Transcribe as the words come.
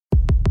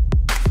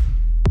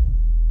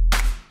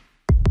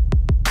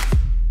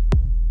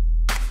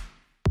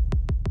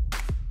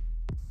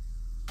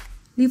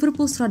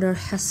Liverpool's radar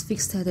has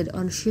fixated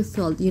on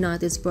Sheffield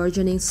United's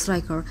burgeoning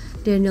striker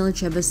Daniel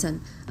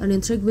Jebbison, an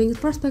intriguing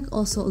prospect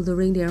also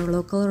luring their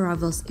local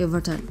rivals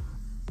Everton.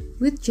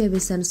 With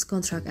Jebbison's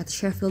contract at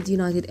Sheffield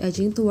United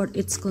edging toward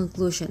its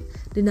conclusion,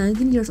 the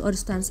 19-year-old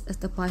stands as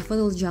the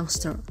pivotal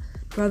youngster,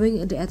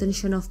 drawing the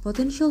attention of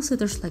potential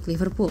suitors like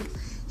Liverpool.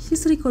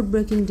 His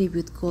record-breaking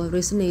debut goal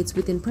resonates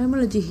within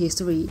Premier League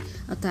history,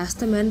 a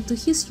testament to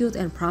his youth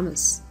and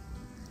promise.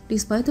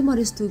 Despite the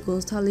modest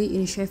two-goal tally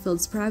in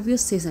Sheffield's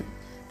previous season,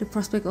 the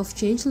prospect of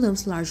change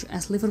looms large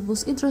as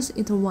Liverpool's interest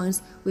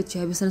intertwines with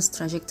Jebbison's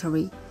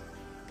trajectory.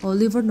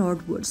 Oliver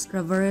Norwood's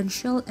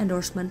reverential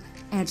endorsement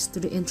adds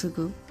to the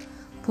intrigue,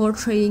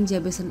 portraying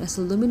Jebbison as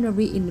a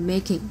luminary in the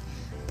making,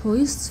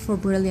 poised for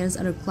brilliance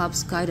under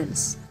club's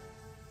guidance.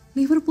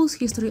 Liverpool's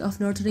history of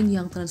nurturing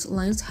young talents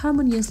aligns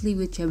harmoniously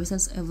with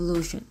Jebbison's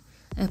evolution,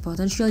 a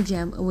potential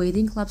gem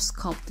awaiting club's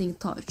sculpting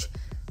touch.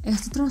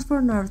 As the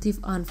transfer narrative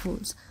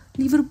unfolds,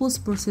 Liverpool's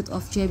pursuit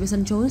of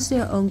Jebbison joins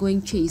their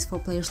ongoing chase for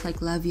players like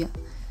Lavia,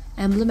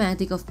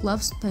 emblematic of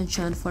club's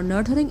penchant for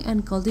nurturing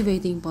and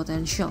cultivating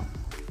potential.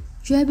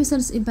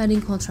 Jebbison's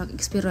impending contract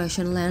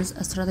expiration lends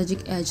a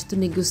strategic edge to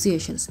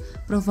negotiations,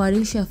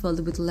 providing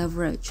Sheffield with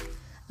leverage.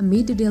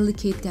 Amid the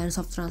delicate dance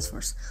of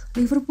transfers,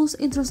 Liverpool's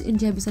interest in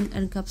Jebbison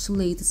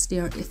encapsulates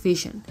their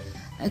vision,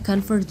 a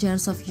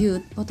convergence of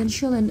youth,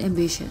 potential and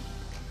ambition.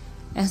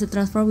 As the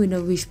transfer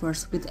window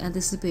whispers with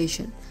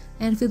anticipation,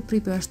 Anfield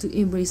prepares to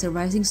embrace a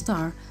rising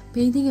star,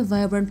 painting a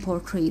vibrant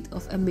portrait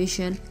of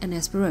ambition and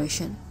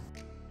aspiration.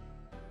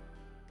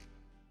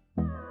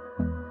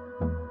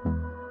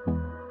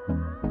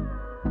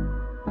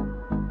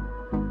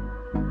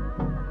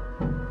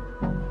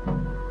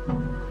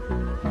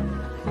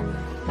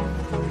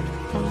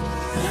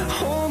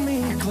 Hold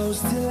me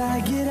close till I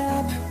get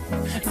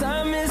up.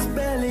 Time is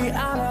barely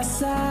on our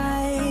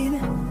side.